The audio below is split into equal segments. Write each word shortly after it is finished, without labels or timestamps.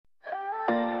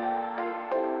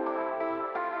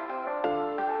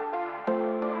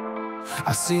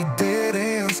I see dead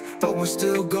ends, but we're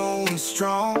still going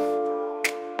strong.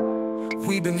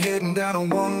 We've been heading down a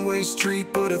one-way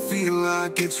street, but I feel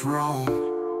like it's wrong.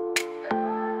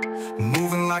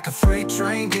 Moving like a freight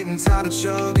train, getting tired of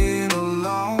chugging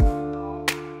along.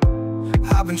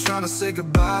 I've been trying to say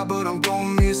goodbye, but I'm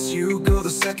gonna miss you, girl, the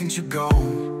second you're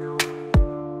gone.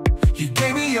 You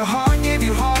gave me your heart, gave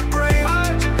you heartbreak.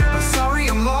 I'm sorry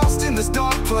I'm lost in this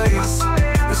dark place,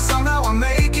 but somehow I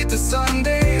make it to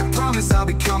Sunday. I promise I'll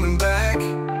be coming back.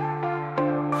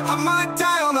 I might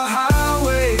die on the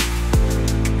highway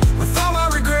with all my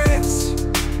regrets.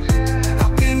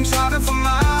 I've been driving for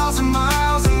miles and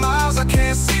miles and miles, I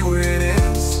can't see where it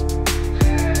ends.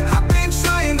 I've been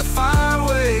trying to find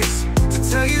ways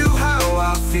to tell you how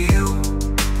I feel.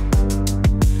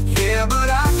 Yeah, but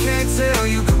I can't tell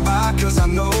you goodbye, cause I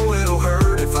know it'll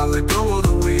hurt if I let go of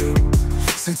the wheel.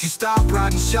 Since you stopped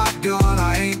riding shotgun,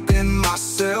 I ain't been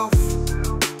myself.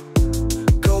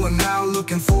 Going out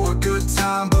looking for a good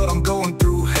time, but I'm going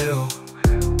through hell.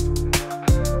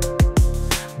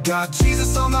 Got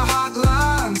Jesus on the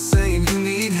hotline saying you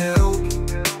need help.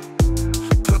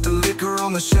 Put the liquor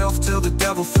on the shelf, tell the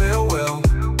devil farewell.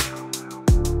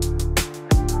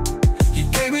 You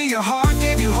gave me your heart,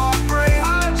 gave you heartbreak.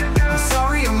 I'm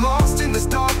sorry I'm lost in this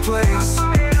dark place,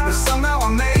 but somehow I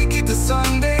make it to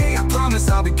Sunday. I promise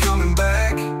I'll be coming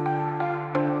back.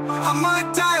 I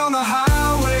might die on the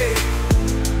highway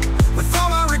with all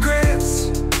my regrets.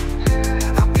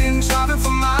 I've been driving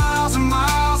for miles and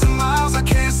miles and miles, I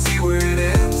can't see where it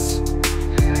ends.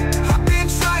 I've been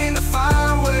trying to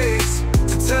find ways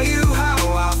to tell you how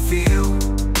I feel.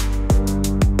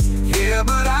 Yeah,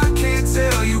 but I can't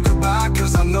tell you goodbye,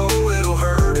 cause I know it'll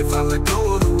hurt if I let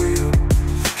go of the wheel.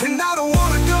 And I don't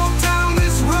wanna go down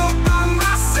this road by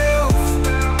myself.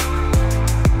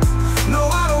 No,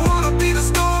 I don't wanna be the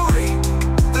story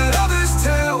that others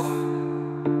tell.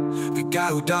 The guy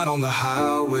who died on the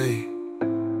highway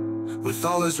with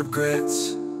all his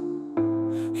regrets.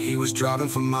 He was driving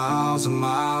for miles and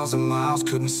miles and miles,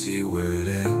 couldn't see where it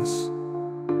ends.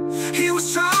 He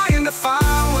was trying to find